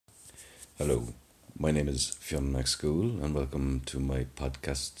Hello, my name is Fionn McSchool and welcome to my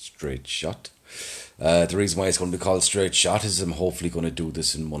podcast Straight Shot. The reason why it's going to be called Straight Shot is I'm hopefully going to do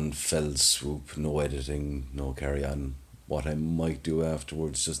this in one fell swoop, no editing, no carry on. What I might do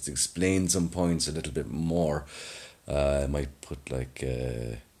afterwards, just explain some points a little bit more. I might put like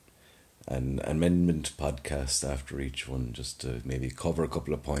an amendment podcast after each one, just to maybe cover a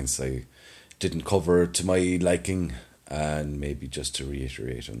couple of points I didn't cover to my liking, and maybe just to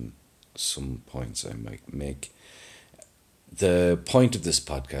reiterate on some points I might make. The point of this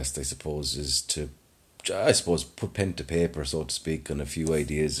podcast, I suppose, is to, put pen to paper, so to speak, on a few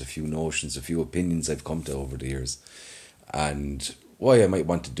ideas, a few notions, a few opinions I've come to over the years. And why I might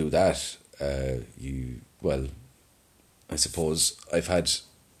want to do that, I suppose I've had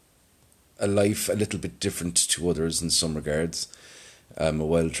a life a little bit different to others in some regards. I'm a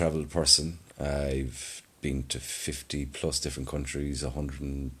well-travelled person. I've been to 50 plus different countries,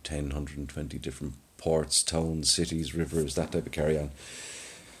 110, 120 different ports, towns, cities, rivers, that type of carry on.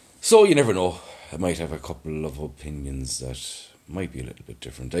 So you never know. I might have a couple of opinions that might be a little bit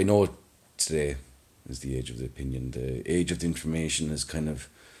different. I know today is the age of the opinion. The age of the information is kind of,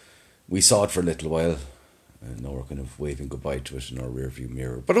 we saw it for a little while, and now we're kind of waving goodbye to it in our rearview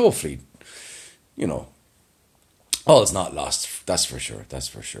mirror. But hopefully, all is not lost. That's for sure.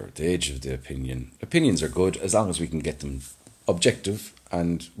 The age of the opinion. Opinions are good as long as we can get them objective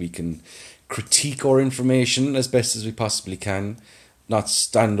and we can critique our information as best as we possibly can. Not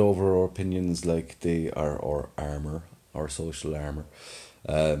stand over our opinions like they are our armour, our social armour.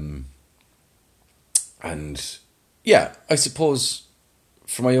 And yeah, I suppose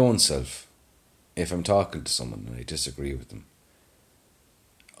for my own self, if I'm talking to someone and I disagree with them,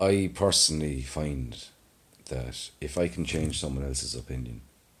 I personally find that if I can change someone else's opinion,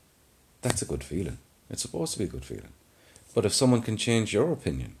 that's a good feeling. It's supposed to be a good feeling. But if someone can change your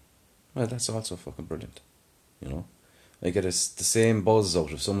opinion, well, that's also fucking brilliant. I get the same buzz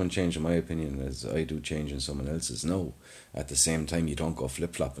out of someone changing my opinion as I do changing someone else's. No, at the same time, you don't go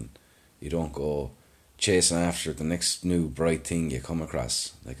flip-flopping. You don't go chasing after the next new bright thing you come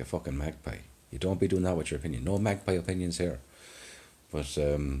across like a fucking magpie. You don't be doing that with your opinion. No magpie opinions here. But,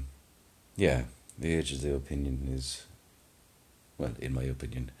 yeah, the age of the opinion is, well, in my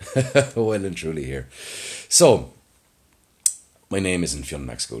opinion, well and truly here. So, my name isn't Fionn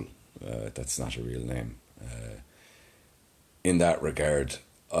McSchool. That's not a real name. In that regard,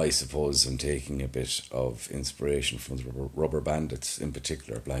 I suppose I'm taking a bit of inspiration from the Rubber Bandits, in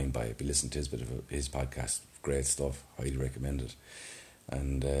particular, Blind By. Be listening to his podcast. Great stuff. Highly recommend it.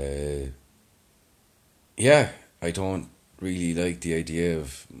 And, yeah, I don't really like the idea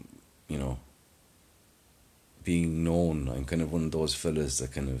of, being known. I'm kind of one of those fellas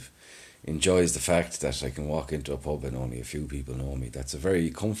that kind of enjoys the fact that I can walk into a pub and only a few people know me. That's a very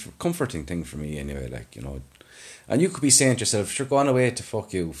comforting thing for me anyway, And you could be saying to yourself, sure, go on away to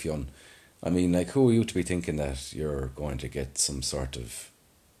fuck you, Fionn. I mean, who are you to be thinking that you're going to get some sort of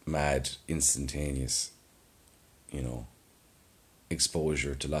mad, instantaneous,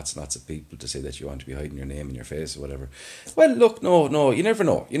 exposure to lots and lots of people to say that you want to be hiding your name in your face or whatever. Well, look, no, you never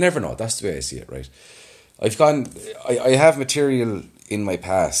know. That's the way I see it, right? I have material in my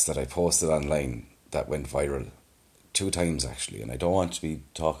past that I posted online that went viral 2 times actually, and I don't want to be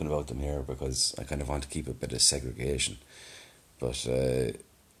talking about them here because I kind of want to keep a bit of segregation. But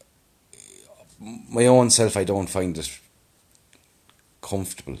my own self, I don't find it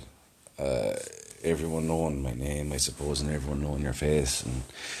comfortable. Everyone knowing my name, I suppose, and everyone knowing your face. And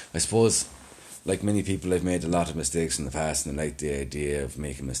I suppose, like many people, I've made a lot of mistakes in the past, and I like the idea of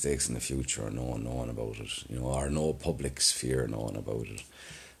making mistakes in the future and no one knowing about it, or no public sphere knowing about it.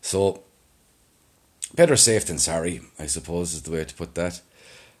 So, better safe than sorry, I suppose, is the way to put that.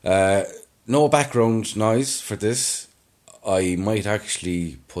 No background noise for this. I might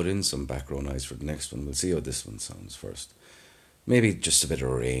actually put in some background noise for the next one. We'll see how this one sounds first. Maybe just a bit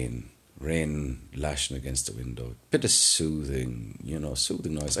of rain lashing against the window. Bit of soothing,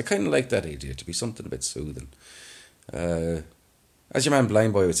 soothing noise. I kind of like that idea, to be something a bit soothing. As your man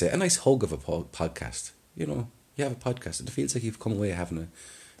Blind Boy would say, a nice hug of a podcast. You have a podcast and it feels like you've come away having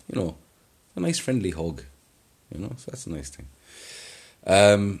a nice friendly hug. So that's a nice thing.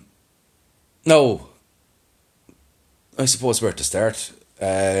 Now, I suppose where to start.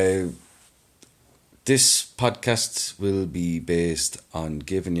 This podcast will be based on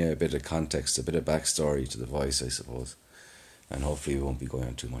giving you a bit of context, a bit of backstory to the voice, I suppose. And hopefully we won't be going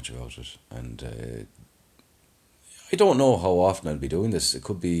on too much about it. And I don't know how often I'll be doing this. It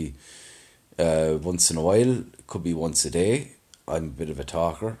could be once in a while. It could be once a day. I'm a bit of a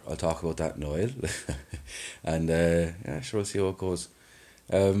talker. I'll talk about that in a while. And sure, we'll see how it goes.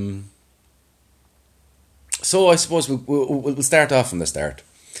 So I suppose we'll start off from the start.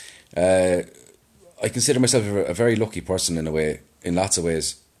 I consider myself a very lucky person in a way, in lots of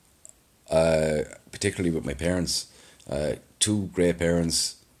ways, particularly with my parents. Two great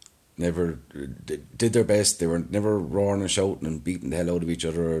parents, never did their best. They were never roaring and shouting and beating the hell out of each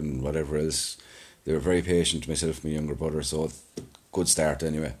other and whatever else. They were very patient, myself and my younger brother, so good start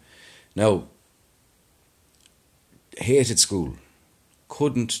anyway. Now, hated school.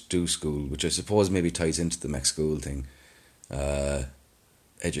 Couldn't do school, which I suppose maybe ties into the Mac School thing.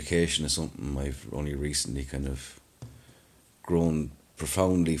 Education is something I've only recently kind of grown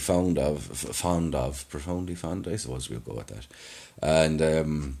profoundly fond of, I suppose we'll go with that. And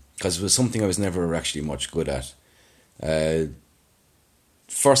because it was something I was never actually much good at.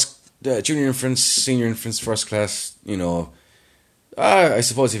 Junior inference, senior inference, first class, I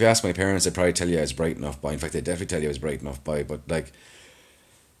suppose if you ask my parents, they'd probably tell you I was bright enough by. In fact, they'd definitely tell you I was bright enough by, but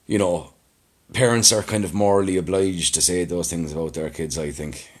parents are kind of morally obliged to say those things about their kids, I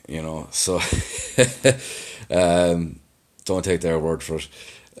think, so don't take their word for it.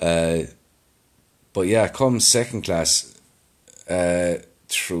 But yeah, come second class,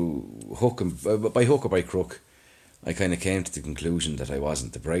 through by hook or by crook, I kind of came to the conclusion that I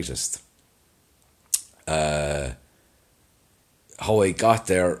wasn't the brightest. How I got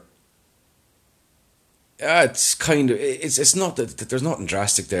there, it's not that there's nothing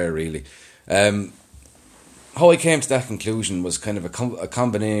drastic there really. How I came to that conclusion was kind of a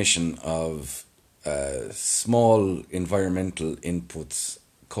combination of small environmental inputs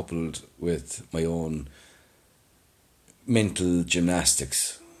coupled with my own mental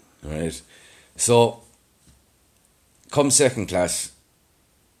gymnastics, right? So, come second class,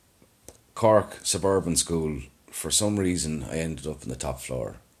 Cork Suburban School, for some reason I ended up in the top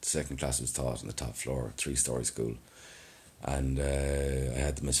floor. The second class was taught on the top floor, 3-story school. And I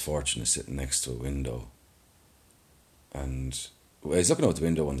had the misfortune of sitting next to a window. And I was looking out the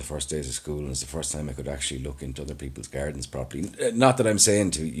window on the first days of school, and it's the first time I could actually look into other people's gardens properly. Not that I'm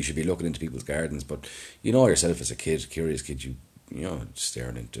saying you should be looking into people's gardens, but you know yourself as a kid, curious kid, you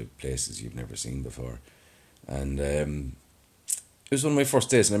staring into places you've never seen before. And it was one of my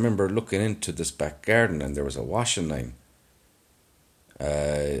first days, and I remember looking into this back garden, and there was a washing line.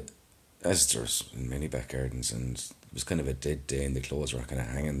 As there's in many back gardens, and it was kind of a dead day, and the clothes were kind of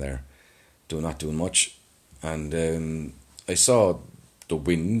hanging there, not doing much. And I saw the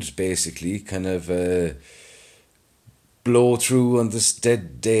wind basically kind of blow through on this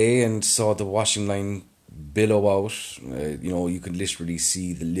dead day, and saw the washing line billow out. You could literally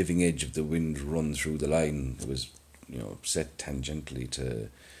see the living edge of the wind run through the line. It was, set tangentially to,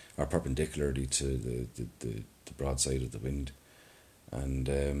 or perpendicularly to the broadside of the wind. And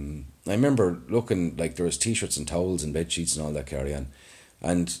I remember looking, like there was t-shirts and towels and bed sheets and all that carry on.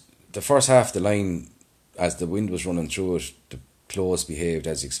 And the first half of the line, as the wind was running through it, the clothes behaved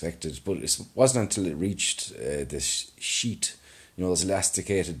as expected. But it wasn't until it reached this sheet, those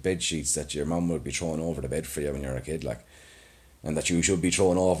elasticated bed sheets that your mum would be throwing over the bed for you when you're a kid, like, and that you should be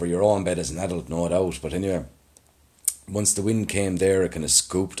throwing over your own bed as an adult, no doubt. But anyway, once the wind came there, it kind of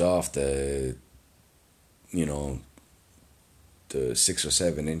scooped off the 6 or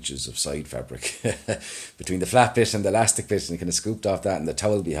 7 inches of side fabric between the flat bit and the elastic bit, and it kind of scooped off that, and the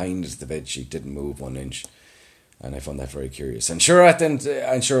towel behind the bed sheet didn't move 1 inch. And I found that very curious. And sure, as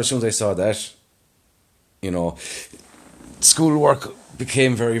soon as I saw that, schoolwork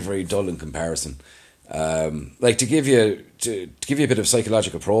became very, very dull in comparison. To give you a bit of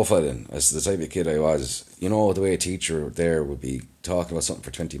psychological profiling as the type of kid I was, the way a teacher there would be talking about something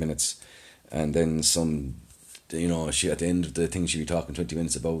for 20 minutes, and then she, at the end of the thing she'd be talking 20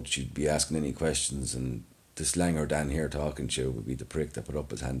 minutes about, she'd be asking any questions, and this Langer Dan here talking to you would be the prick that put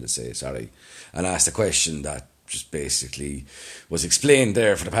up his hand to say sorry and asked a question that just basically was explained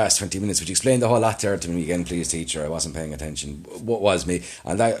there for the past 20 minutes, which explained the whole lot there to me again. Please, teacher, I wasn't paying attention. What was me?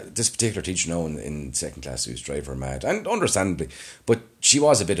 And this particular teacher now in second class, who's driver mad, and understandably, but she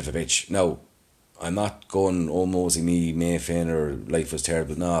was a bit of a bitch. Now, I'm not going, oh Mosey me, Mayfain, or life was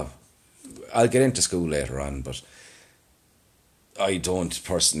terrible. No, I'll get into school later on, but I don't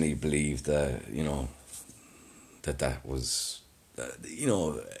personally believe that, that was,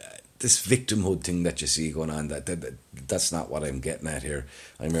 this victimhood thing that you see going on, that's not what I'm getting at here.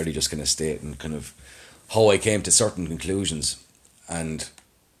 I'm really just going to state and kind of how I came to certain conclusions. And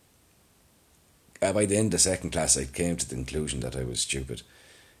by the end of second class, I came to the conclusion that I was stupid.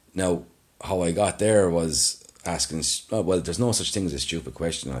 Now, how I got there was asking, there's no such thing as a stupid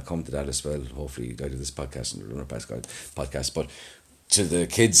question, and I'll come to that as well, hopefully, either this podcast or another podcast, but to the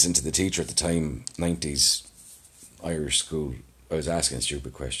kids and to the teacher at the time, 90s Irish school, I was asking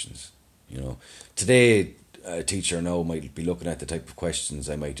stupid questions. Today, a teacher now might be looking at the type of questions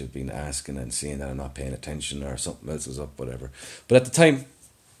I might have been asking and seeing that I'm not paying attention or something else was up, whatever. But at the time,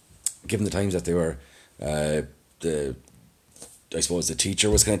 given the times that they were, I suppose the teacher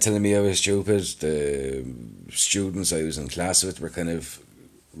was kind of telling me I was stupid. The students I was in class with were kind of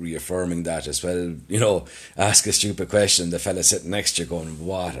reaffirming that as well. You know, ask a stupid question, the fella sitting next to you going,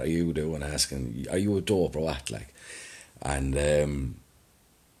 "What are you doing asking? Are you a dope or what?" Like, and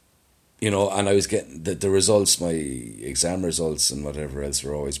you know, and I was getting the results, my exam results and whatever else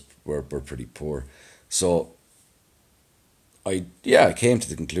were pretty poor. So I came to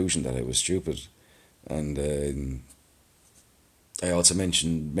the conclusion that I was stupid, and I also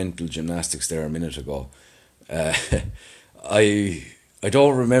mentioned mental gymnastics there a minute ago. Uh, I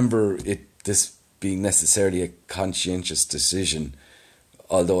don't remember this being necessarily a conscientious decision,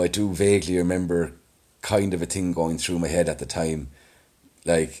 although I do vaguely remember kind of a thing going through my head at the time,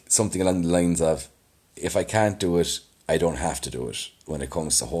 like something along the lines of, if I can't do it, I don't have to do it when it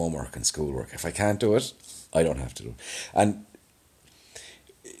comes to homework and schoolwork. If I can't do it, I don't have to do it. And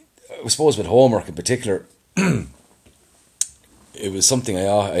I suppose with homework in particular, it was something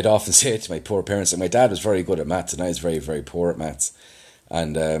I'd often say to my poor parents. Like, my dad was very good at maths and I was very, very poor at maths.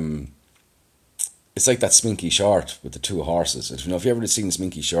 And it's like that Sminky short with the two horses. If you ever seen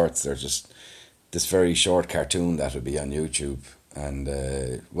Sminky shorts, they're just this very short cartoon that would be on YouTube, and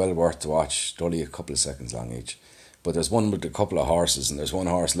well worth to watch. Only a couple of seconds long each. But there's one with a couple of horses, and there's one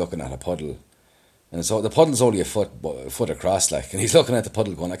horse looking at a puddle. And so the puddle's only a foot across, like, and he's looking at the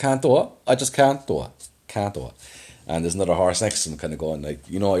puddle going, "I can't do it. I just can't do it. Can't do it." And there's another horse next to him kind of going, like,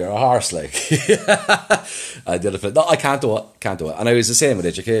 "You're a horse, like." And the other fellow, "No, I can't do it. Can't do it." And I was the same with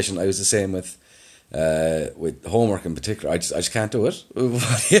education. I was the same with homework in particular. I just can't do it.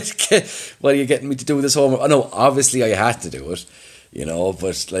 What are you getting me to do this homework? I know, obviously I had to do it,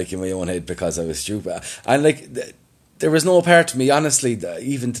 but like in my own head because I was stupid. And like, there was no part of me, honestly, that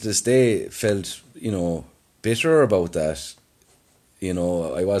even to this day felt, bitter about that.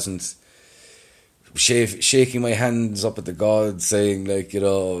 I wasn't shaking my hands up at the gods saying, like,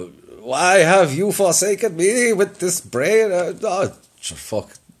 "Why have you forsaken me with this brain?"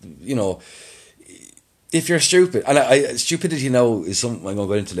 Fuck, if you're stupid, and stupidity now is something I'm going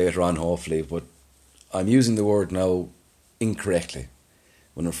to go into later on, hopefully, but I'm using the word now incorrectly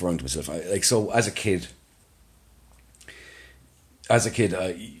when referring to myself. So as a kid,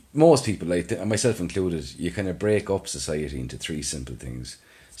 most people, like myself included, you kind of break up society into three simple things: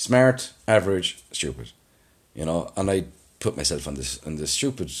 smart, average, stupid. And I put myself on this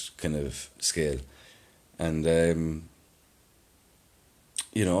stupid kind of scale, and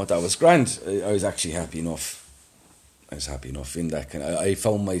that was grand. I was actually happy enough. I was happy enough in that kind of, I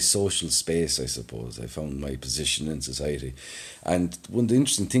found my social space, I suppose. I found my position in society. And one of the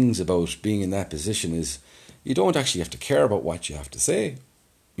interesting things about being in that position is you don't actually have to care about what you have to say.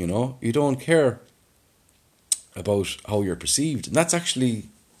 You don't care about how you're perceived. And that's actually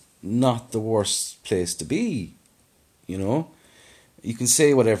not the worst place to be. You can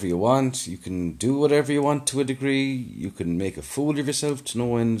say whatever you want, you can do whatever you want to a degree, you can make a fool of yourself to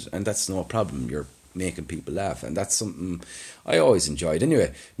no end, and that's no problem. You're making people laugh, and that's something I always enjoyed.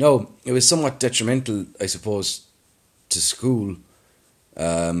 Anyway, no, it was somewhat detrimental, I suppose, to school.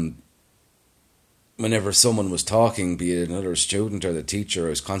 Whenever someone was talking, be it another student or the teacher, I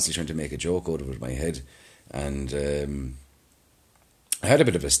was constantly trying to make a joke out of it in my head. And I had a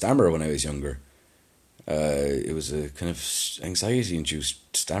bit of a stammer when I was younger. It was a kind of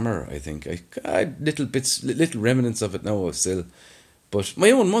anxiety-induced stammer, I think. I had little remnants of it now still. But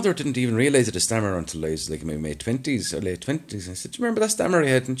my own mother didn't even realise it a stammer until I was like in my mid-20s or late 20s. I said, "Do you remember that stammer I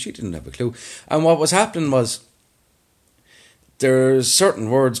had?" And she didn't have a clue. And what was happening was, there's certain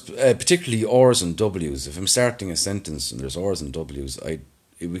words, particularly R's and W's. If I'm starting a sentence and there's R's and W's, it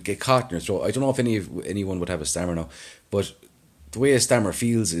would get caught in your throat. I don't know if anyone would have a stammer now, but the way a stammer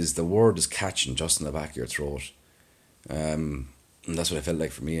feels is the word is catching just in the back of your throat. And that's what it felt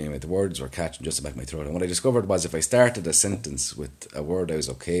like for me anyway. The words were catching just in the back of my throat. And what I discovered was if I started a sentence with a word I was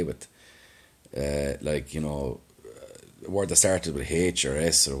okay with, a word that started with H or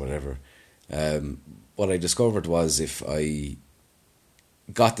S or whatever, what I discovered was if I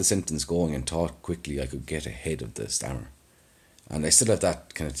got the sentence going and talked quickly, I could get ahead of the stammer. And I still have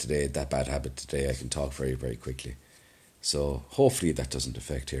that kind of today, that bad habit today. I can talk very, very quickly. So hopefully that doesn't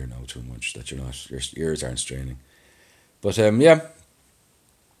affect here now too much, that your ears aren't straining. But yeah,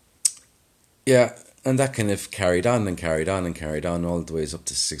 and that kind of carried on all the ways up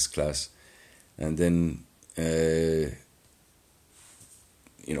to 6th class. And then, 6th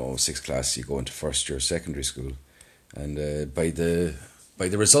class, you go into first year secondary school. And by the by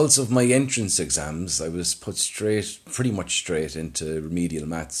the results of my entrance exams, I was put pretty much straight into remedial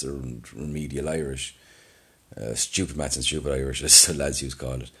maths or remedial Irish. Stupid maths and stupid Irish, as the lads used to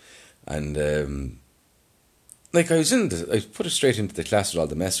call it. And like I put it straight into the class with all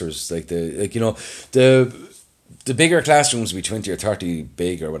the messers. The bigger classrooms would be 20 or 30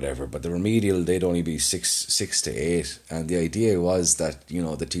 big or whatever, but the remedial, they'd only be six to 8. And the idea was that,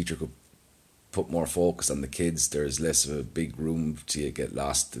 the teacher could put more focus on the kids. There's less of a big room to get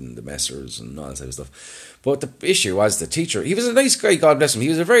lost in the messers and all that type of stuff. But the issue was the teacher. He was a nice guy, God bless him. He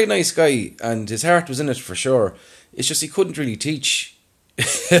was a very nice guy, and his heart was in it for sure. It's just he couldn't really teach.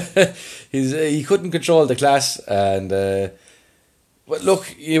 He couldn't control the class, and but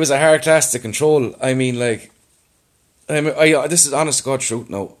look, it was a hard class to control. I mean, this is honest to God truth.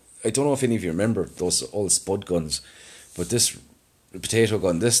 Now, I don't know if any of you remember those old spud guns, but this potato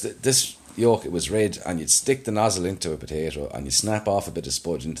gun, this yoke, it was red, and you'd stick the nozzle into a potato, and you'd snap off a bit of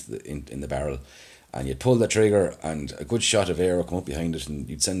spud into in the barrel, and you'd pull the trigger, and a good shot of air would come up behind it, and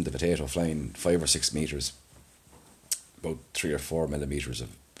you'd send the potato flying 5 or 6 metres, about 3 or 4 millimetres of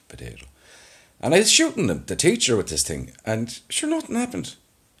potato. And I was shooting the teacher with this thing, and sure, nothing happened.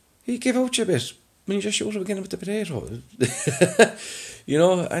 He gave out you a bit when you just shoot him again with the potato.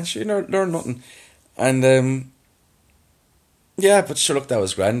 And she learned nothing. And yeah, but sure, look, that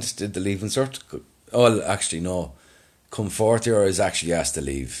was grand. Did the leaving cert. Oh, actually, no. Come fourth year, I was actually asked to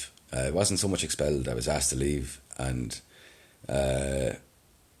leave. I wasn't so much expelled, I was asked to leave. And my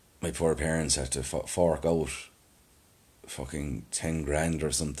poor parents had to fork out fucking 10 grand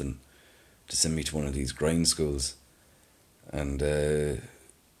or something to send me to one of these grind schools. And 10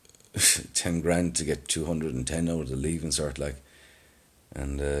 grand to get 210 out of the leaving cert,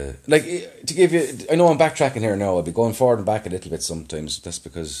 And to give you, I know I'm backtracking here now. I'll be going forward and back a little bit sometimes. That's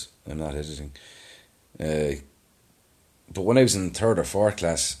because I'm not editing. But when I was in 3rd or 4th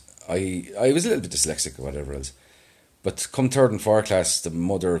class, I was a little bit dyslexic or whatever else. But come 3rd and 4th class, the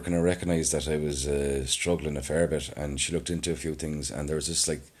mother kind of recognised that I was struggling a fair bit, and she looked into a few things, and there was this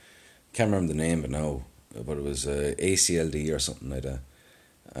can't remember the name but now, but it was ACLD or something like that.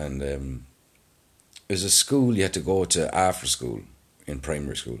 And it was a school you had to go to after school in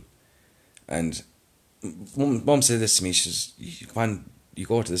primary school. And mum said this to me, she says, come on, you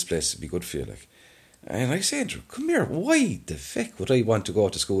go to this place, it'd be good for you. And I said to her, come here, why the fuck would I want to go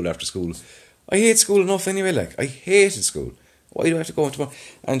to school after school? I hate school enough anyway, I hated school. Why do I have to go to more?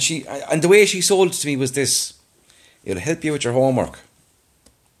 And the way she sold it to me was this: it'll help you with your homework.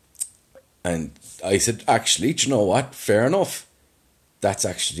 And I said, actually, do you know what? Fair enough. That's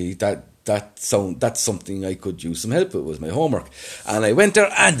actually that's something I could use some help with my homework. And I went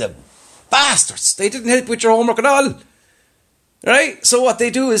there, and the bastards, they didn't help with your homework at all. Right? So what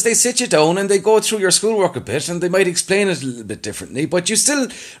they do is they sit you down and they go through your schoolwork a bit, and they might explain it a little bit differently, but you still,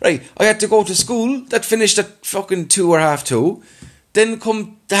 right, I had to go to school that finished at fucking 2 or half 2. Then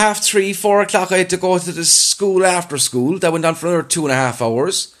come to 3:30, 4 o'clock, I had to go to the school after school. That went on for another 2.5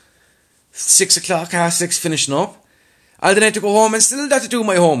 hours. 6 o'clock, 6:30 finishing up. And then I had to go home and still had to do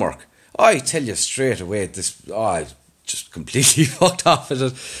my homework. I tell you straight away, I just completely fucked off at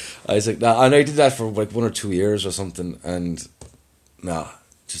it. I was like, nah, and I did that for 1 or 2 years or something, and nah,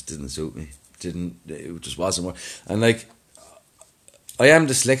 just didn't suit me. It just wasn't work. And I am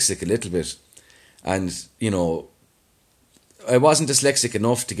dyslexic a little bit, and I wasn't dyslexic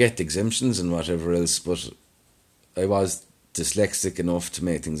enough to get exemptions and whatever else, but I was dyslexic enough to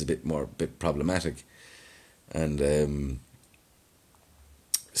make things a bit problematic. And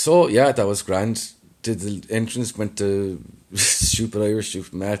so yeah, that was grand. Did the entrance, went to stupid Irish,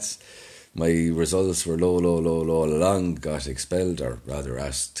 stupid maths. My results were low all along. Got expelled, or rather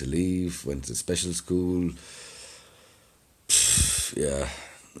asked to leave. Went to special school. Yeah,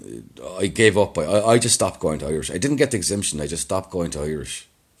 I gave up. I just stopped going to Irish. I didn't get the exemption. I just stopped going to Irish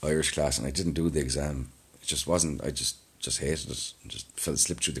class, and I didn't do the exam. It just wasn't. I just hated it. Just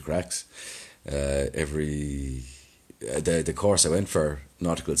slipped through the cracks. The course I went for,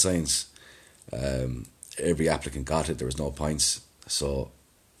 nautical science, every applicant got it. There was no points, so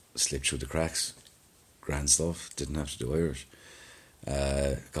slipped through the cracks. Grand stuff. Didn't have to do Irish.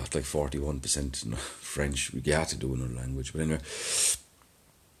 Got 41% in French. You had to do another language, but anyway.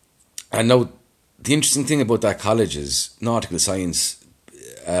 And now the interesting thing about that college is nautical science,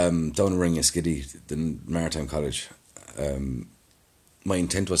 down in Ringaskiddy, the Maritime College. My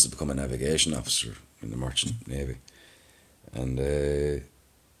intent was to become a navigation officer in the Merchant Navy. And the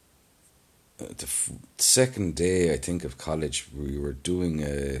second day, I think, of college, we were doing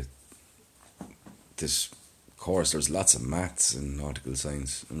this course. There's lots of maths and nautical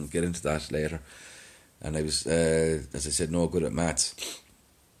science, and we'll get into that later. And I was, as I said, no good at maths.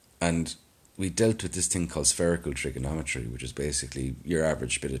 And we dealt with this thing called spherical trigonometry, which is basically your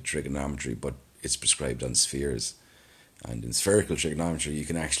average bit of trigonometry, but it's prescribed on spheres. And in spherical trigonometry, you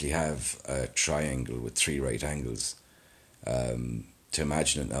can actually have a triangle with 3 right angles. To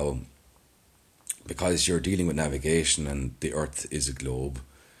imagine it now, because you're dealing with navigation and the Earth is a globe,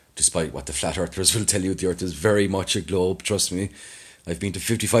 despite what the flat earthers will tell you, the Earth is very much a globe, trust me. I've been to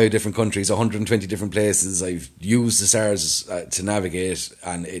 55 different countries, 120 different places. I've used the stars to navigate,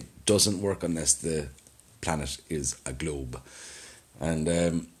 and it doesn't work unless the planet is a globe.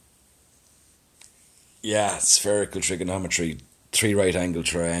 And spherical trigonometry, 3 right angle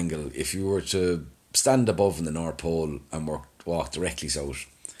triangle. If you were to stand above in the North Pole and walk directly south,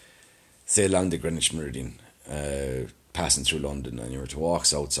 say along the Greenwich Meridian, passing through London, and you were to walk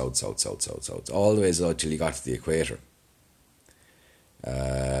south, all the way out till you got to the equator.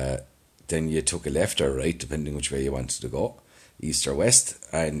 Then you took a left or right, depending which way you wanted to go, east or west,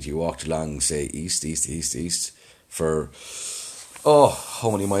 and you walked along, say, east, for,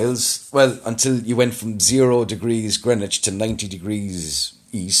 how many miles? Well, until you went from 0 degrees Greenwich to 90 degrees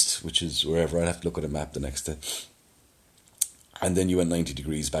east, which is wherever. I'd have to look at a map the next day. And then you went 90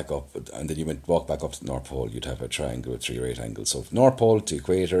 degrees back up, and then you walk back up to the North Pole. You'd have a triangle with 3 right angles. So North Pole to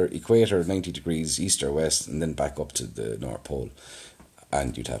equator 90 degrees east or west, and then back up to the North Pole.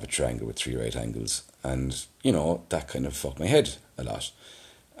 And you'd have a triangle with 3 right angles. And, that kind of fucked my head a lot.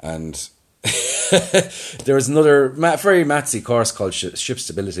 And there was another very mathsy course called Ship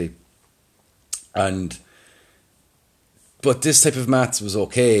Stability. But this type of maths was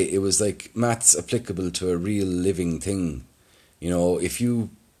okay. It was like maths applicable to a real living thing. If you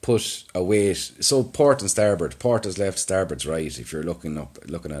put a weight, so port and starboard, port is left, starboard's right, if you're looking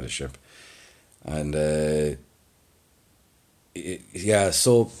at a ship. And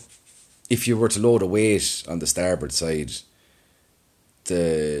so if you were to load a weight on the starboard side,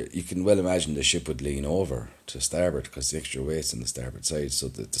 you can well imagine the ship would lean over to starboard because the extra weight's on the starboard side. So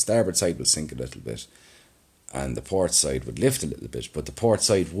the starboard side will sink a little bit, and the port side would lift a little bit, but the port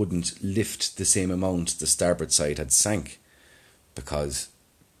side wouldn't lift the same amount the starboard side had sank, because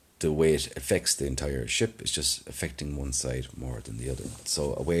the weight affects the entire ship. It's just affecting one side more than the other.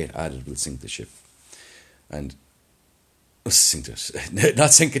 So a weight added will sink the ship. And not sink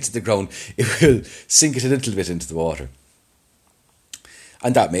it to the ground, it will sink it a little bit into the water.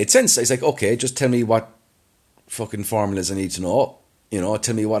 And that made sense. I was like, okay, just tell me what fucking formulas I need to know.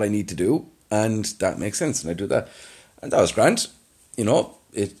 Tell me what I need to do. And that makes sense. And I do that. And that was grand.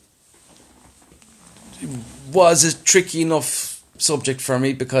 It was a tricky enough subject for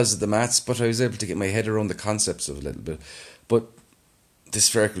me because of the maths, but I was able to get my head around the concepts of it a little bit. But the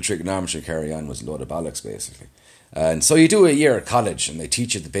spherical trigonometry carry on was a load of bollocks, basically. And so you do a year at college, and they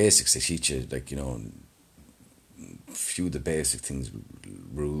teach you the basics. They teach you, a few of the basic things,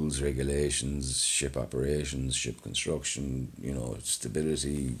 rules, regulations, ship operations, ship construction,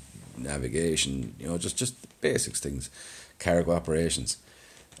 stability, navigation, just basics things, cargo operations.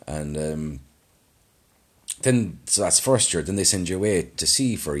 And then, so that's first year. Then they send you away to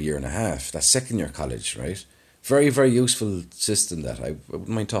sea for a year and a half. That's second year college, right? Very, very useful system that. I wouldn't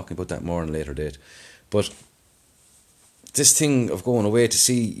mind talking about that more on a later date. But this thing of going away to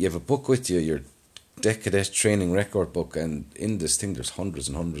sea, you have a book with you, your Deck Cadet training record book, and in this thing there's hundreds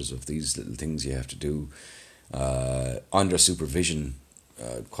and hundreds of these little things you have to do under supervision,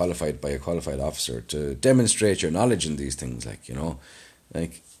 qualified by a qualified officer, to demonstrate your knowledge in these things.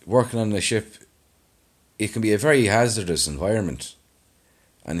 Like working on a ship, it can be a very hazardous environment,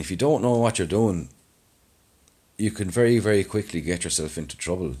 and if you don't know what you're doing, you can very, very quickly get yourself into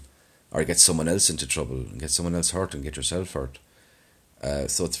trouble, or get someone else into trouble, and get someone else hurt and get yourself hurt.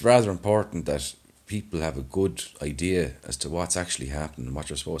 So it's rather important that people have a good idea as to what's actually happening and what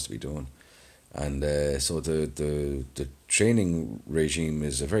you're supposed to be doing. And so the training regime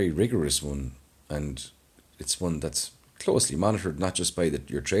is a very rigorous one, and it's one that's closely monitored, not just by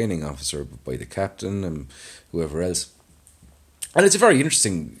your training officer, but by the captain and whoever else. And it is a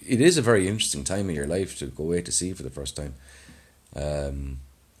very interesting time of your life to go away to sea for the first time.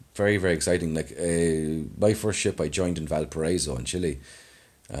 Very, very exciting. My first ship I joined in Valparaiso in Chile,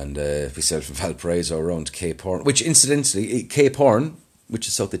 and we sailed from Valparaiso around Cape Horn, which incidentally, Cape Horn, which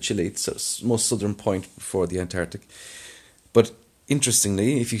is south of Chile, it's the most southern point before the Antarctic. But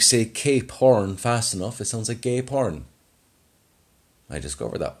interestingly, if you say Cape Horn fast enough, it sounds like gay porn. I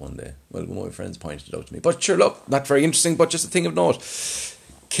discovered that one day. Well, one of my friends pointed it out to me. But sure, look, not very interesting, but just a thing of note.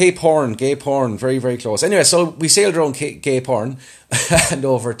 Cape Horn, very, very close. Anyway, so we sailed around Cape Horn and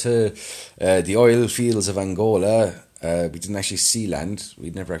over to the oil fields of Angola, We didn't actually see land.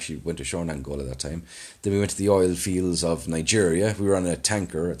 We'd never actually went ashore in Angola that time. Then we went to the oil fields of Nigeria. We were on a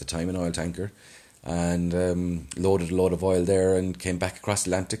tanker at the time, an oil tanker, and loaded a load of oil there and came back across the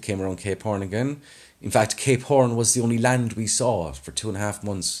Atlantic, came around Cape Horn again. In fact, Cape Horn was the only land we saw for 2.5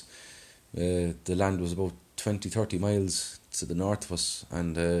 months. The land was about 20-30 miles to the north of us,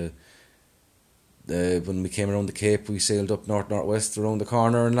 and when we came around the Cape, we sailed up north-northwest around the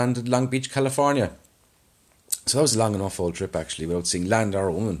corner and landed Long Beach, California. So that was a long enough old trip, actually, without seeing land or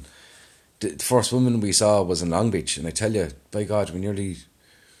a woman. The first woman we saw was in Long Beach, and I tell you, by God, we nearly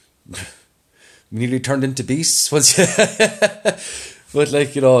turned into beasts once. But,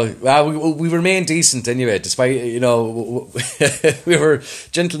 like, you know, we remained decent anyway, despite, you know, we were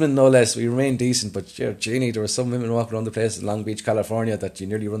gentlemen no less. We remained decent, but, yeah, Jeannie, there were some women walking around the place in Long Beach, California, that you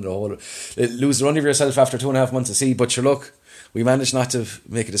nearly lose the run of yourself after 2.5 months of sea. But sure, look, we managed not to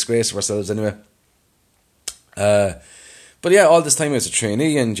make a disgrace of ourselves anyway. But yeah, all this time as a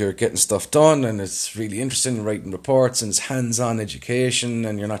trainee, and you're getting stuff done, and it's really interesting, writing reports, and it's hands-on education,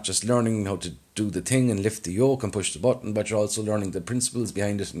 and you're not just learning how to do the thing and lift the yoke and push the button, but you're also learning the principles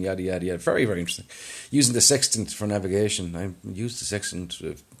behind it, and yada yada yada. Very, very interesting. Using the sextant for navigation. I used the sextant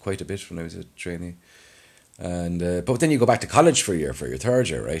quite a bit when I was a trainee. And but then you go back to college for your third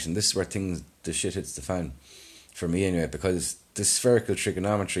year, right? And this is where the shit hits the fan, for me anyway, because this spherical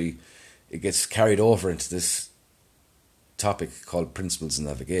trigonometry, it gets carried over into this topic called Principles of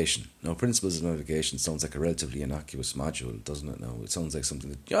Navigation. Now, Principles of Navigation sounds like a relatively innocuous module, doesn't it? Now, it sounds like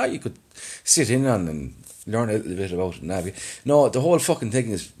something that you could sit in on and learn a little bit about it. No, the whole fucking thing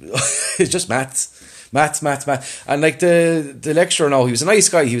is it's just maths. And like the lecturer now, he was a nice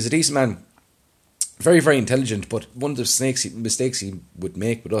guy, he was a decent man, very, very intelligent, but one of the mistakes he would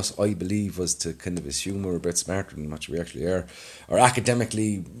make with us, I believe, was to kind of assume we're a bit smarter than what we actually are. Or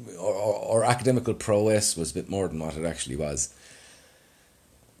academically, or academical prowess was a bit more than what it actually was.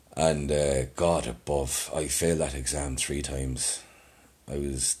 And God above, I failed that exam 3 times. I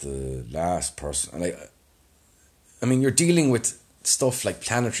was the last person. And I mean, you're dealing with stuff like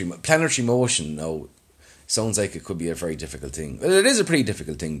planetary motion now. Sounds like it could be a very difficult thing. Well, it is a pretty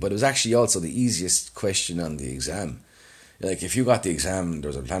difficult thing, but it was actually also the easiest question on the exam. Like, if you got the exam, there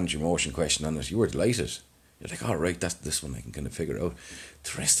was a planetary motion question on it, you were delighted. You're like, all right, that's this one I can kind of figure out.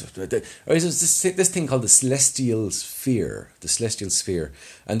 The rest of it. There's this thing called the celestial sphere. The celestial sphere.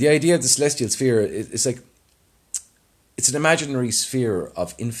 And the idea of the celestial sphere is like, it's an imaginary sphere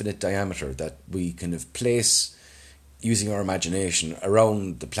of infinite diameter that we kind of place using our imagination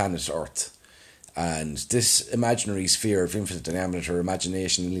around the planet Earth. And this imaginary sphere of infinite diameter,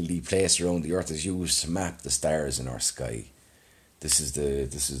 imaginationally placed around the Earth, is used to map the stars in our sky. This is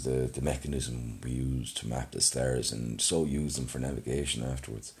the mechanism we use to map the stars, and so use them for navigation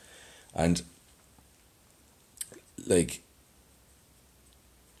afterwards. And like,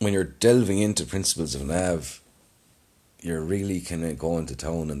 when you're delving into principles of nav, you're really kind of going to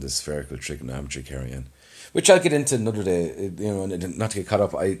town on this spherical trigonometry carry-on, which I'll get into another day. You know, not to get caught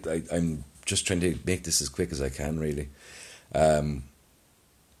up. I'm just trying to make this as quick as I can, really.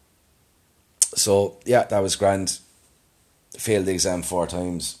 So yeah, that was grand. Failed the exam 4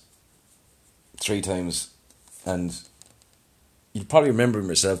 times, 3 times, and you'd probably remember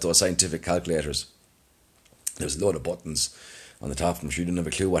yourself those scientific calculators. There was a load of buttons on the top of them. You didn't have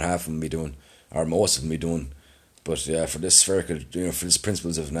a clue what half of them be doing, or most of them be doing. But yeah, for this spherical, for this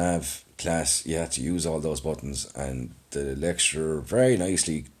Principles of Nav class, you had to use all those buttons, and the lecturer very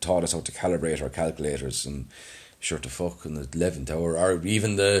nicely taught us how to calibrate our calculators, and sure to fuck in the 11th hour, or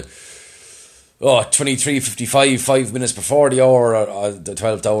even the 23:55, 5 minutes before the hour, or the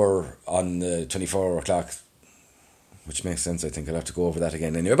 12th hour on the 24-hour clock, which makes sense. I think I'll have to go over that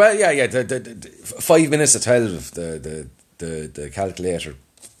again anyway. But yeah, the 5 minutes to 12, the calculator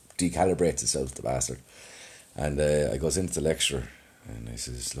decalibrates itself, the bastard. And I goes into the lecture, and I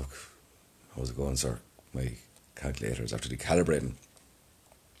says, "Look, how's it going, sir? My calculator is after decalibrating.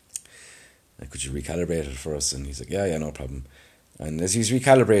 Could you recalibrate it for us?" And he's like, yeah, no problem. And as he's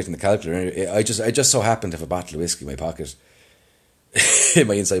recalibrating the calculator, I just so happened to have a bottle of whiskey in my pocket, in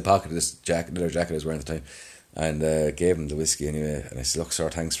my inside pocket of this leather jacket I was wearing at the time, and gave him the whiskey anyway. And I said, "Look, sir,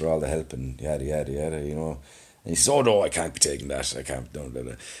 thanks for all the help," and yada yada yada, you know. And he says, "Oh no, I can't be taking that. I can't."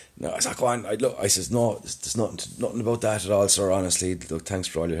 No, I said, "Go on." I says, "No, there's nothing about that at all, sir. Honestly, look, thanks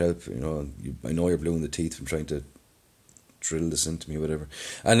for all your help. You know, I know you're blue in the teeth from trying to drill this into me, whatever."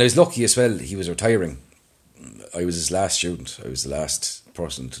 And I was lucky as well. He was retiring. I was his last student. I was the last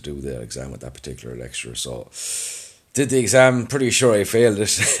person to do the exam with that particular lecturer. So did the exam. Pretty sure I failed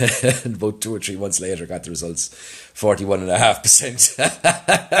it. And about 2 or 3 months later, got the results,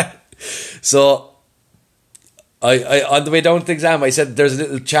 41.5%. So I on the way down to the exam, I said there's a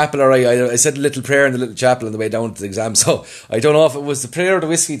little chapel, or I said a little prayer in the little chapel on the way down to the exam. So I don't know if it was the prayer or the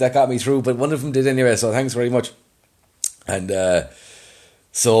whiskey that got me through, but one of them did anyway. So thanks very much. And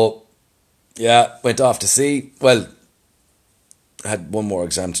so yeah, went off to sea. Well, I had one more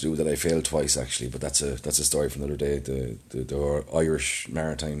exam to do that I failed twice actually, but that's a story for another day. The Irish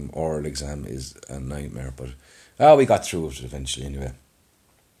Maritime oral exam is a nightmare, but we got through it eventually anyway.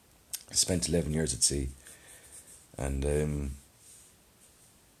 I spent 11 years at sea. And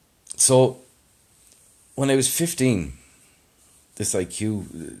so when I was 15, this they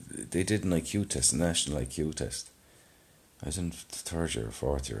did an IQ test, a national IQ test. I was in third year or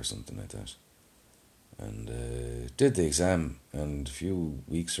fourth year or something like that. And did the exam, and a few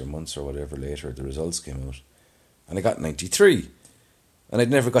weeks or months or whatever later, the results came out. And I got 93. And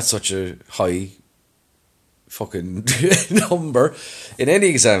I'd never got such a high fucking number in any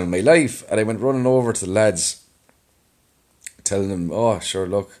exam in my life. And I went running over to the lads, telling them, oh, sure,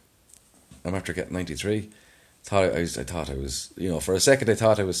 look, I'm after getting 93. I thought I was, for a second I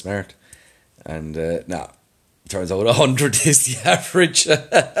thought I was smart. And, turns out 100 is the average.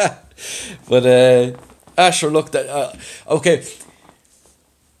 But, sure, look, okay,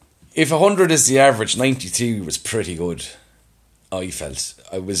 if 100 is the average, 93 was pretty good, I felt.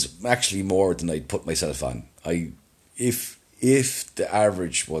 I was actually more than I'd put myself on. If the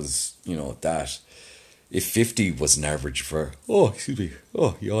average was, that, if 50 was an average for,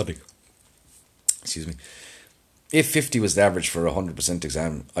 yawning. Excuse me. If 50 was the average for a 100%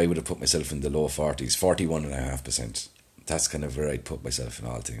 exam, I would have put myself in the low 40s, 41.5%. That's kind of where I'd put myself in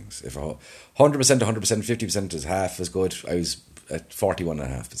all things. If 100%, 50% is half as good, I was at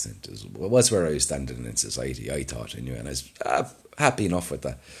 41.5%. Was where I was standing in society, I thought, anyway, and I was happy enough with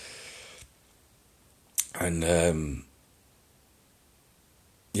that. And,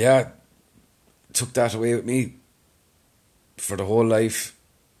 took that away with me for the whole life,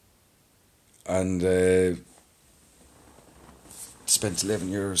 and spent 11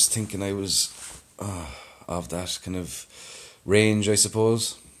 years thinking I was of that kind of range, I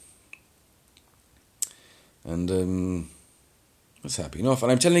suppose, and I was happy enough.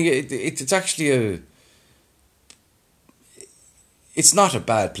 And I'm telling you, it's actually it's not a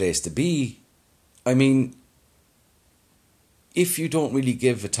bad place to be. I mean, if you don't really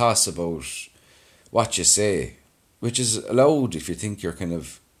give a toss about what you say, which is allowed if you think you're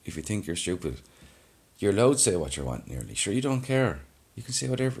stupid, you're allowed to say what you want nearly. Sure, you don't care. You can say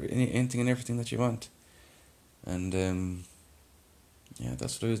whatever, anything and everything that you want. And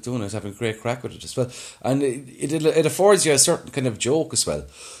that's what I was doing. I was having a great crack with it as well. And it affords you a certain kind of joke as well.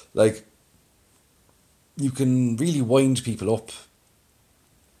 Like, you can really wind people up.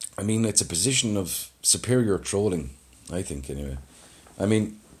 I mean, it's a position of superior trolling, I think, anyway. I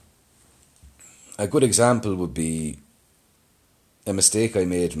mean, a good example would be a mistake I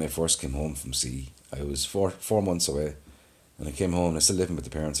made when I first came home from sea. I was 4 months away, and I came home, and I was still living with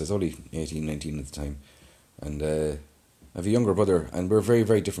the parents. I was only 18, 19 at the time. And I have a younger brother, and we're very,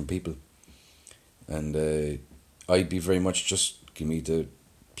 very different people. And I'd be very much just give me the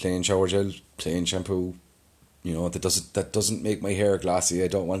plain shower gel, plain shampoo. That doesn't make my hair glossy. I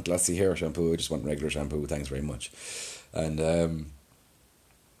don't want glossy hair shampoo. I just want regular shampoo. Thanks very much. And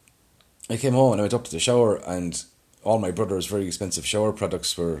I came home and I went up to the shower, and all my brother's very expensive shower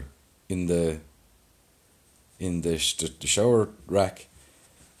products were in the shower rack.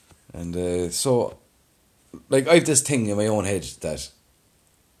 And so, like, I have this thing in my own head that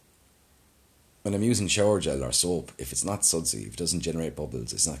when I'm using shower gel or soap, if it's not sudsy, if it doesn't generate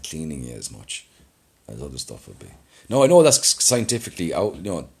bubbles, it's not cleaning you as much as other stuff would be. No, I know that's scientifically out,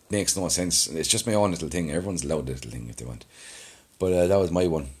 makes no sense. It's just my own little thing. Everyone's allowed a little thing if they want. But that was my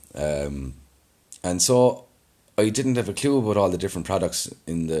one. And so I didn't have a clue about all the different products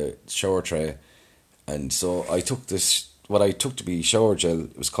in the shower tray. And so I took what I took to be shower gel.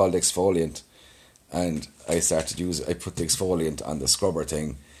 It was called exfoliant. And I put the exfoliant on the scrubber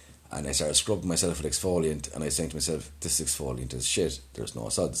thing, and I started scrubbing myself with exfoliant, and I was saying to myself, this exfoliant is shit. There's no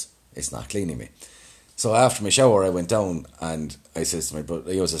suds. It's not cleaning me. So after my shower, I went down, and I said to my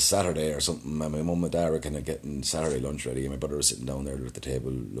brother, it was a Saturday or something, and my mum and dad were kind of getting Saturday lunch ready, and my brother was sitting down there at the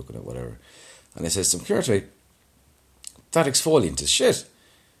table looking at whatever. And I said to him, come here to me, that exfoliant is shit.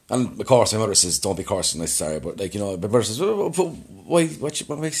 And of course, my mother says, don't be coarse, and I'm sorry, but my brother says, why,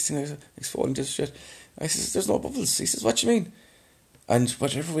 what makes you think exfoliant is shit? I says, there's no bubbles. He says, what do you mean? And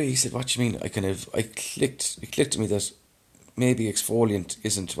whatever way he said, what do you mean? It clicked to me that maybe exfoliant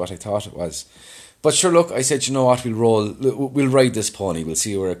isn't what I thought it was. But sure, look, I said, you know what, we'll ride this pony, we'll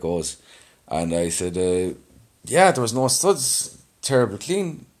see where it goes. And I said, there was no studs, terrible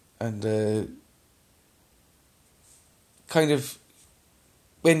clean, and kind of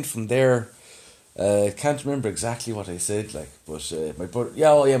went from there. Can't remember exactly what I said, like, but my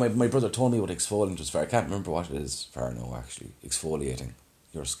brother, my brother told me what exfoliant was for. I can't remember what it is for now, actually. Exfoliating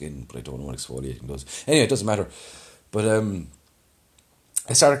your skin, but I don't know what exfoliating does. Anyway, it doesn't matter. But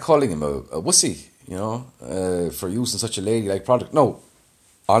I started calling him a wussy, for using such a ladylike product. No,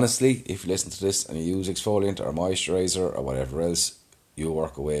 honestly, if you listen to this and you use exfoliant or moisturiser or whatever else you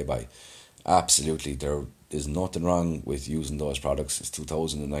work away by, absolutely, there is nothing wrong with using those products. It's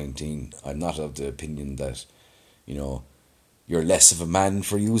 2019. I'm not of the opinion that, you're less of a man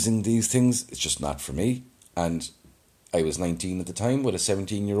for using these things. It's just not for me. And I was 19 at the time with a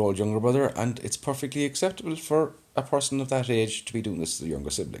 17-year-old younger brother, and it's perfectly acceptable for a person of that age to be doing this to the younger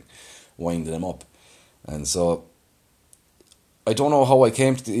sibling, winding them up. And so I don't know how I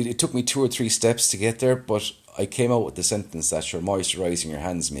came to it took me 2 or 3 steps to get there, but I came out with the sentence that your moisturising your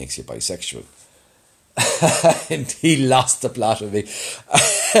hands makes you bisexual. And he lost the plot of me.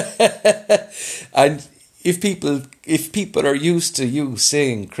 And if people are used to you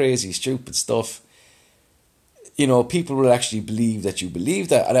saying crazy, stupid stuff, people will actually believe that you believe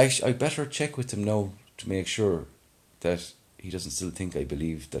that. And I better check with him now to make sure that he doesn't still think I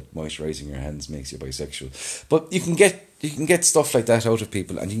believe that moisturising your hands makes you bisexual. But you can get stuff like that out of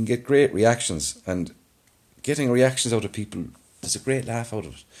people, and you can get great reactions. And getting reactions out of people, there's a great laugh out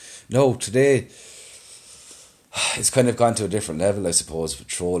of it. No, today it's kind of gone to a different level, I suppose, with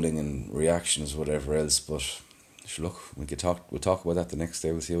trolling and reactions, whatever else. But look, we'll talk about that the next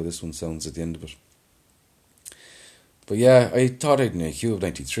day. We'll see how this one sounds at the end of it. But yeah, I thought I'd an IQ of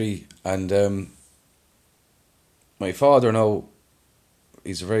 93, and my father now,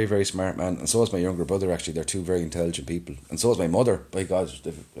 he's a very, very smart man, and so is my younger brother, actually. They're 2 very intelligent people. And so is my mother. By God,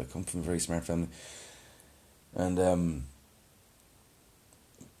 I come from a very smart family. And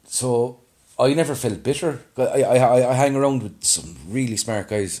so I never felt bitter. I hang around with some really smart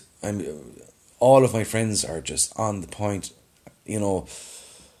guys. All of my friends are just on the point,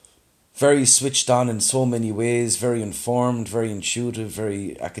 very switched on in so many ways, very informed, very intuitive,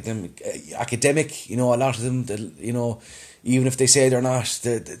 very academic. A lot of them, even if they say they're not,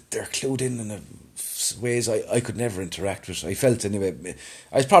 they're clued in ways I could never interact with. I felt anyway.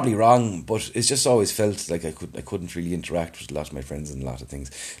 I was probably wrong, but it's just always felt like I couldn't really interact with a lot of my friends and a lot of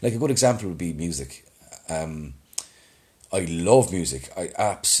things. Like a good example would be music. I love music.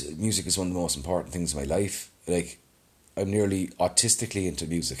 Music is one of the most important things in my life. Like, I'm nearly autistically into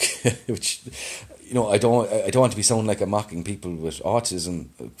music, which, I don't want to be sounding like I'm mocking people with autism.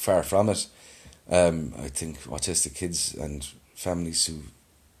 Far from it. I think autistic kids and families who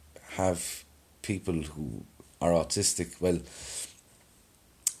have people who are autistic, well,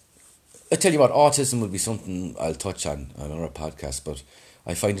 I tell you what, autism will be something I'll touch on our podcast, but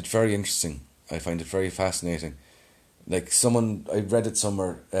I find it very interesting. I find it very fascinating. Like I read it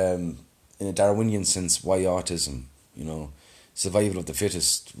somewhere, in a Darwinian sense, why autism? Survival of the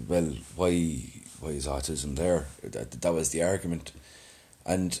fittest. Well, why is autism there? That was the argument.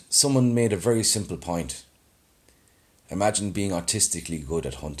 And someone made a very simple point. Imagine being autistically good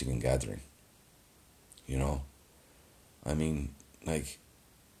at hunting and gathering.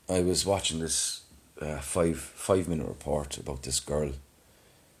 I was watching this 5-minute report about this girl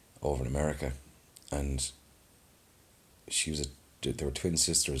over in America, and there were twin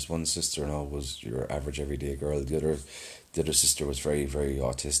sisters. One sister was your average everyday girl. The other sister was very, very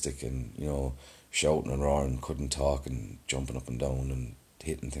autistic and, shouting and roaring, couldn't talk and jumping up and down and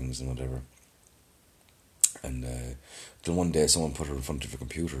hitting things and whatever. And then one day someone put her in front of a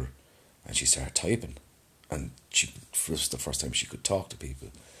computer and she started typing. And this was the first time she could talk to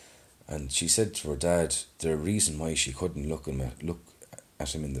people. And she said to her dad, the reason why she couldn't look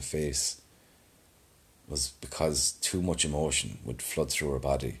at him in the face was because too much emotion would flood through her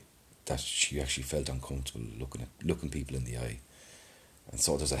body, that she actually felt uncomfortable looking people in the eye. And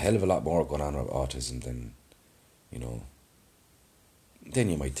so there's a hell of a lot more going on with autism than you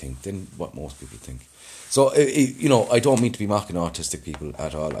might think, than what most people think. So, I don't mean to be mocking autistic people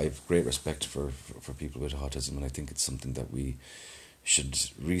at all. I have great respect for people with autism, and I think it's something that we should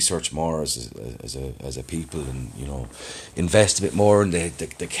research more as a people, and invest a bit more in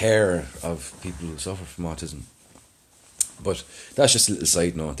the care of people who suffer from autism. But that's just a little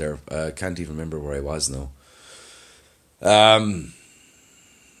side note there. I can't even remember where I was now.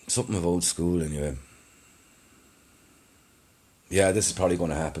 Something of old school anyway. Yeah, this is probably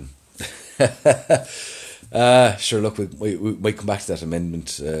going to happen. Sure, look, we might come back to that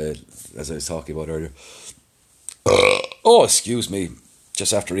amendment as I was talking about earlier. Oh, excuse me.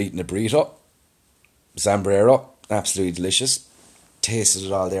 Just after eating a burrito. Zambrero. Absolutely delicious. Tasted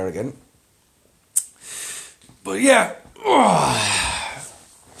it all there again. But yeah,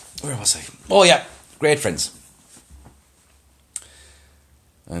 Where was I? Oh yeah, great friends.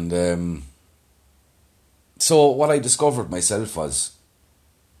 And so what I discovered myself was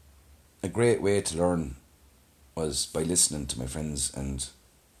a great way to learn was by listening to my friends. And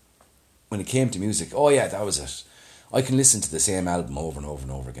when it came to music, oh yeah, that was it. I can listen to the same album over and over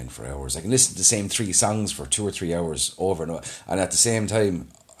and over again for hours. I can listen to the same 3 songs for 2 or 3 hours over and over. And at the same time,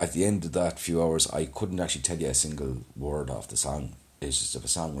 at the end of that few hours, I couldn't actually tell you a single word off the song. It's just if a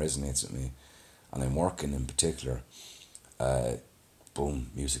song resonates with me, and I'm working in particular, boom,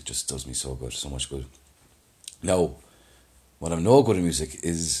 music just does me so good, so much good. Now, when I'm no good at music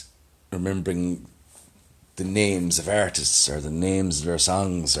is remembering the names of artists or the names of their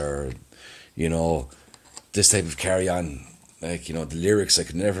songs, or, you know, this type of carry on. Like, you know, the lyrics, I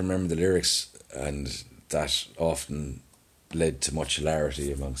could never remember the lyrics, and that often led to much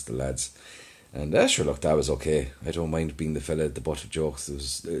hilarity amongst the lads. And sure, look, that was okay. I don't mind being the fella at the butt of jokes. It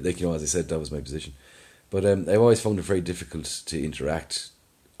was, like, you know, as I said, that was my position. But I've always found it very difficult to interact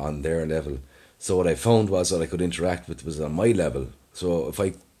on their level. So what I found was that I could interact with was on my level. So if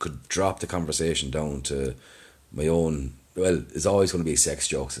I could drop the conversation down to my own, well, it's always going to be sex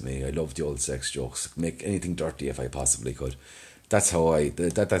jokes to me. I love the old sex jokes. Make anything dirty if I possibly could. That's how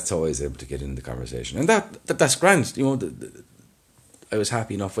that's how I was able to get in the conversation, and that's grand. You know, I was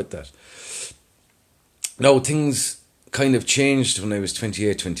happy enough with that. Now, things kind of changed when I was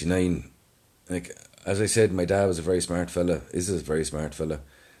 28, 29. Like, as I said, my dad was a very smart fella, is a very smart fella,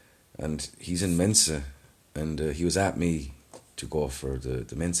 and he's in Mensa, and he was at me to go for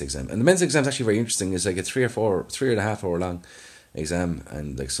the Mensa exam. And the Mensa exam is actually very interesting. It's like a 3.5 hour long exam,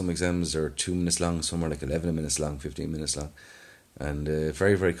 and like some exams are 2 minutes long, some are like 11 minutes long, 15 minutes long, and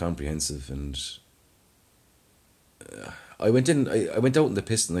very, very comprehensive. And I went out in the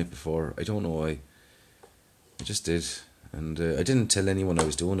piss the night before. I don't know why. I just did, and I didn't tell anyone I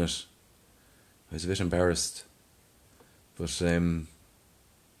was doing it. I was a bit embarrassed, but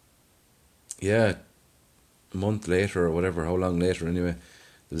yeah, a month later or whatever, how long later anyway,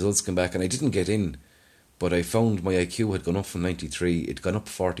 the results came back and I didn't get in, but I found my IQ had gone up from 93. It'd gone up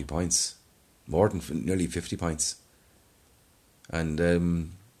 40 points, more than nearly 50 points, and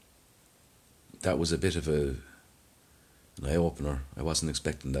that was a bit of an eye opener. I wasn't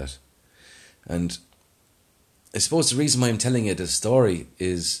expecting that, and I suppose the reason why I'm telling you this story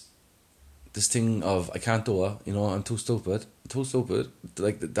is this thing of I can't do it, you know, I'm too stupid.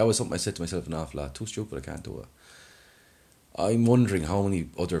 Like, that was something I said to myself an awful lot. Too stupid, I can't do it. I'm wondering how many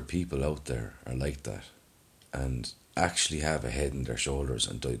other people out there are like that and actually have a head in their shoulders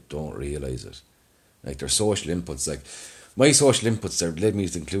and don't realise it. Like, their social inputs, like my social inputs that led me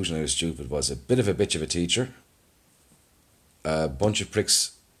to the conclusion I was stupid was a bit of a bitch of a teacher, a bunch of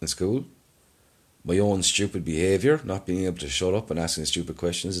pricks in school, my own stupid behaviour, not being able to shut up and asking stupid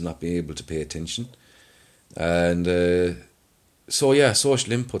questions and not being able to pay attention. And so yeah,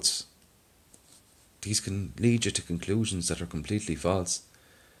 social inputs, these can lead you to conclusions that are completely false.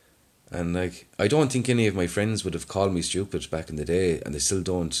 And like, I don't think any of my friends would have called me stupid back in the day, and they still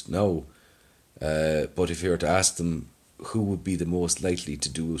don't now. But if you were to ask them who would be the most likely to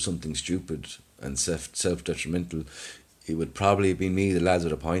do something stupid and self-detrimental, it would probably be me. The lads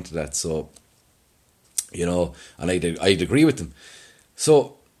would have pointed at. So, you know, and I'd agree with them.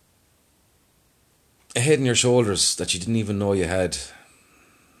 So, a head on your shoulders that you didn't even know you had.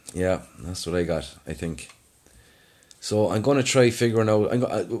 Yeah, that's what I got, I think. So I'm going to try figuring out...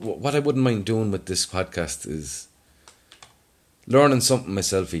 what I wouldn't mind doing with this podcast is learning something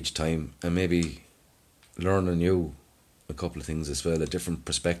myself each time, and maybe learning you a couple of things as well, a different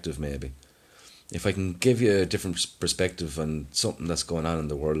perspective maybe. If I can give you a different perspective on something that's going on in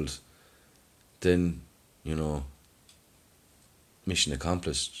the world, then, you know, mission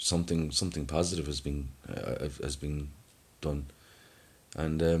accomplished. Something positive has been done.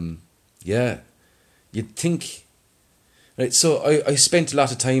 And yeah, you'd think, right? So I spent a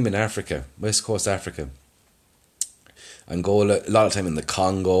lot of time in Africa, West Coast Africa, Angola, a lot of time in the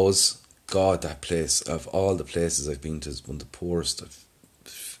Congos. God, that place, of all the places I've been to, is one of the poorest.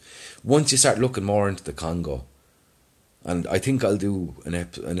 Once you start looking more into the Congo, and I think I'll do an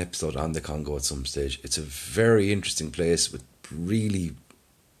episode on the Congo at some stage. It's a very interesting place with really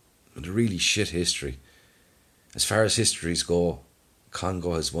shit history. As far as histories go,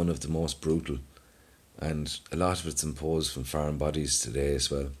 Congo is one of the most brutal, and a lot of it's imposed from foreign bodies today as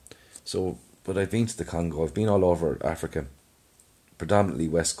well. So, but I've been to the Congo, I've been all over Africa, predominantly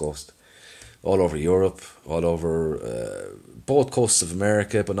West Coast. all over Europe, all over both coasts of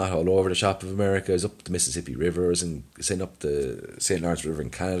America, but not all over the top of America. I was up the Mississippi rivers and sent up the St. Lawrence River in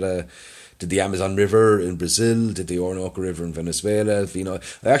Canada. Did the Amazon River in Brazil, did the Orinoco River in Venezuela. You know,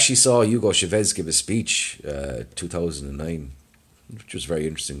 I actually saw Hugo Chavez give a speech 2009, which was very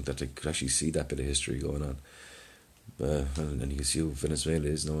interesting that I could actually see that bit of history going on. And you can see who Venezuela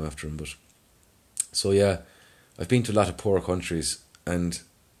is now after him. But so yeah, I've been to a lot of poor countries, and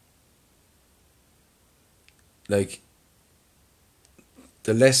like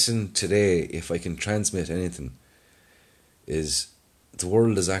the lesson today, if I can transmit anything, is the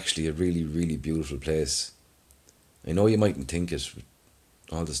world is actually a really, really beautiful place. I know you mightn't think it with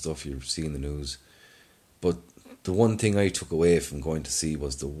all the stuff you see in the news, but the one thing I took away from going to see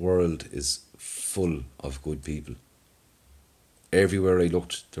was the world is full of good people. Everywhere I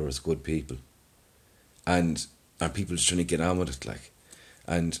looked, there was good people. And people just trying to get on with it, like.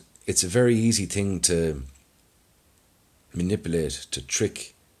 And it's a very easy thing to manipulate, to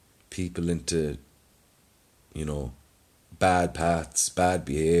trick people into, you know, bad paths, bad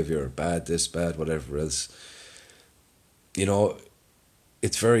behaviour, bad this, bad whatever else. You know,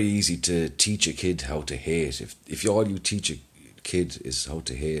 it's very easy to teach a kid how to hate. If all you teach a kid is how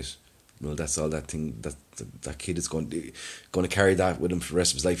to hate, well, that's all that thing that kid is going to carry that with him for the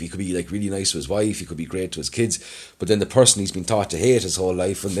rest of his life. He could be like really nice to his wife, he could be great to his kids, but then the person he's been taught to hate his whole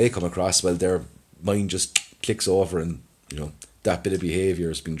life, when they come across, well, their mind just clicks over, and you know that bit of behaviour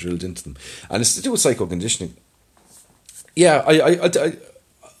has been drilled into them, and it's to do with psycho-conditioning. Yeah,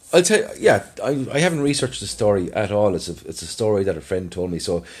 I'll tell you, yeah, I haven't researched the story at all. It's a story that a friend told me,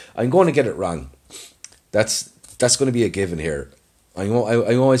 so I'm going to get it wrong. That's going to be a given here. I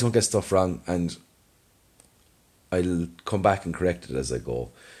always going to get stuff wrong, and I'll come back and correct it as I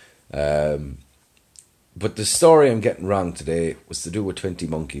go. But the story I'm getting wrong today was to do with 20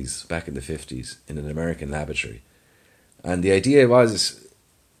 monkeys back in the 50s in an American laboratory. And the idea was,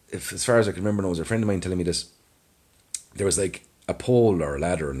 if as far as I can remember, it was a friend of mine telling me this, there was like a pole or a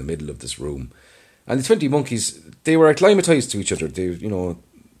ladder in the middle of this room, and the 20 monkeys, they were acclimatized to each other. They've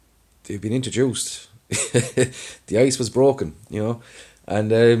been introduced. The ice was broken, you know,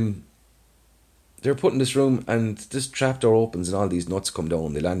 and they're put in this room, and this trapdoor opens, and all these nuts come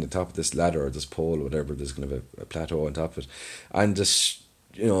down. They land on top of this ladder or this pole or whatever. There's kind of a plateau on top of it, and this,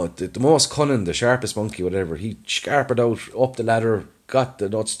 you know, the most cunning, the sharpest monkey, whatever, he scarpered out up the ladder, got the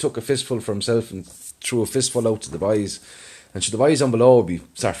nuts, took a fistful for himself, and threw a fistful out to the boys. And sure, the boys on below would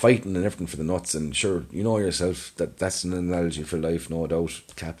start fighting and everything for the nuts. And sure, you know yourself that that's an analogy for life, no doubt.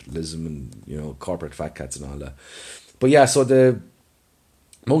 Capitalism and, you know, corporate fat cats and all that. But yeah, so the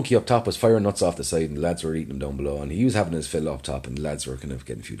monkey up top was firing nuts off the side, and the lads were eating them down below. And he was having his fill up top, and the lads were kind of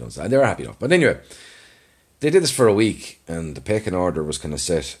getting a few nuts. And they were happy enough. But anyway, they did this for a week, and the pecking order was kind of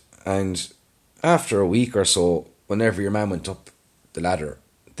set. And after a week or so, whenever your man went up the ladder,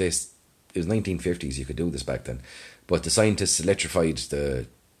 it was 1950s, you could do this back then, but the scientists electrified the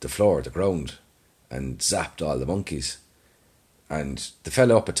floor, the ground, and zapped all the monkeys. And the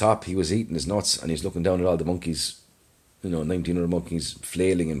fella up atop, he was eating his nuts, and he's looking down at all the monkeys, you know, 1900 monkeys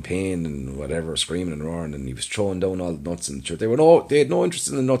flailing in pain and whatever, screaming and roaring, and he was throwing down all the nuts, and they had no interest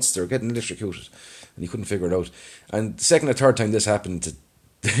in the nuts, they were getting electrocuted, and he couldn't figure it out. And the second or third time this happened,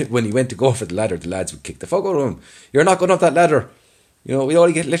 when he went to go for the ladder, the lads would kick the fuck out of him. You're not going up that ladder. You know, we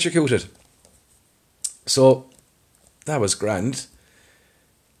already get electrocuted. So that was grand.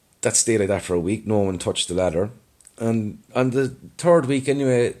 That stayed like that for a week. No one touched the ladder. And on the third week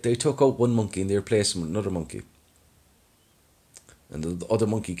anyway, they took out one monkey and they replaced him with another monkey. And the other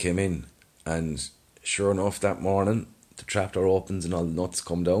monkey came in, and sure enough, that morning the trapdoor opens and all the nuts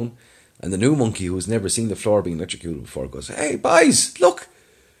come down, and the new monkey, who's never seen the floor being electrocuted before, goes, "Hey boys, look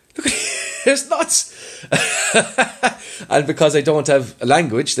at there's nuts." And because I don't have a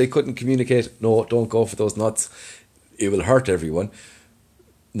language, they couldn't communicate. No, don't go for those nuts, it will hurt everyone.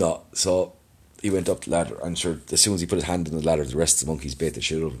 No, so he went up the ladder, and sure, as soon as he put his hand on the ladder, the rest of the monkeys bait the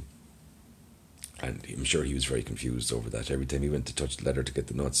shit out of him. And I'm sure he was very confused over that. Every time he went to touch the ladder to get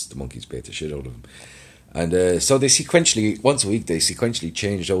the nuts, the monkeys bait the shit out of him. And so they sequentially, once a week, they sequentially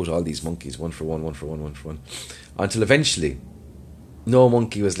changed out all these monkeys, one for one, until eventually no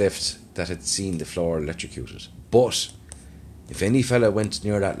monkey was left that had seen the floor electrocuted. But if any fella went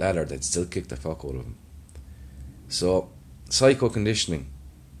near that ladder, they'd still kick the fuck out of him. So, psycho-conditioning.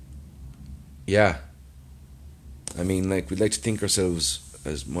 Yeah. I mean, like, we'd like to think ourselves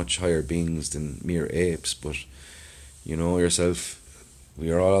as much higher beings than mere apes, but you know yourself,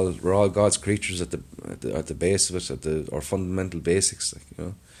 we're all God's creatures at the base of it, at our fundamental basics, like, you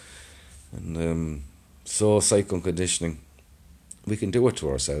know. And so psycho conditioning, we can do it to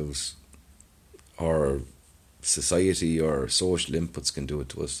ourselves. or society or social inputs can do it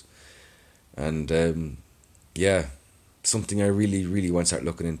to us. And yeah, something I really, really want to start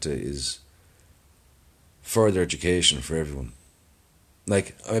looking into is further education for everyone.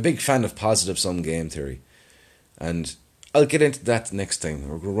 Like, I'm a big fan of positive sum game theory, and I'll get into that next time.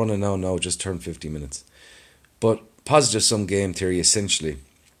 We're running now, just turned 50 minutes. But positive sum game theory, essentially,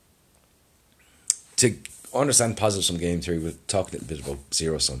 to understand positive sum game theory, we'll talk a little bit about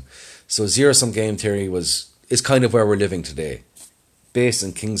zero sum. So zero sum game theory is kind of where we're living today, based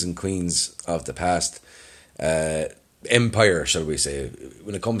on kings and queens of the past. Empire, shall we say.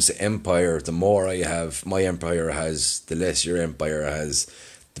 When it comes to empire, the more my empire has, the less your empire has,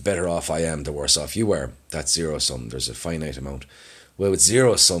 the better off I am, the worse off you are. That's zero sum. There's a finite amount. Well, with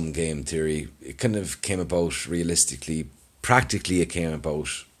zero sum game theory, it kind of came about realistically. Practically, it came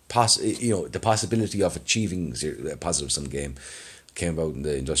about the possibility of achieving a positive sum game came about in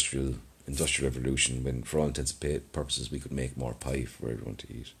the industrial revolution, when, for all intents and purposes, we could make more pie for everyone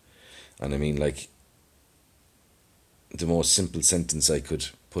to eat. And I mean, like, the most simple sentence I could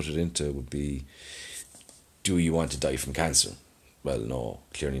put it into would be, do you want to die from cancer? Well, no,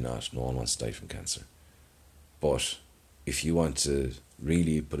 clearly not. No one wants to die from cancer. But if you want to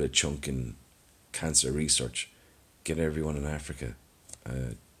really put a chunk in cancer research, get everyone in Africa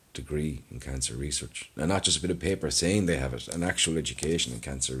a degree in cancer research. And not just a bit of paper saying they have it, an actual education in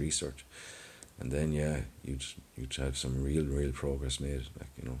cancer research. And then, yeah, you'd have some real progress made.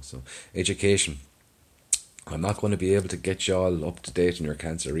 So education. I'm not going to be able to get you all up to date in your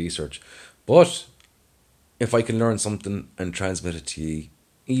cancer research, but if I can learn something and transmit it to you,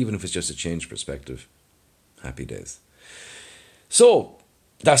 even if it's just a change perspective, happy days. So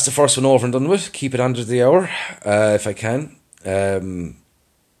that's the first one over and done with. Keep it under the hour if I can.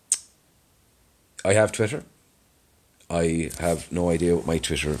 I have Twitter. I have no idea what my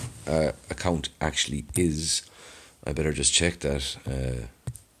Twitter account actually is. I better just check that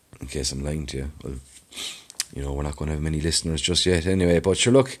in case I'm lying to you. Well, we're not going to have many listeners just yet anyway, but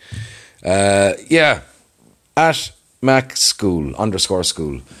sure, look, at @MacSchool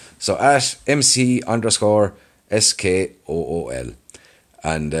 _school. So at MC _SKOOL.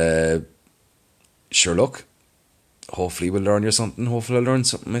 And sure, look, hopefully we'll learn you something. Hopefully I'll learn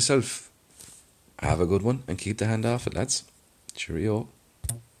something myself. Have a good one and keep the hand off it, lads. Cheerio.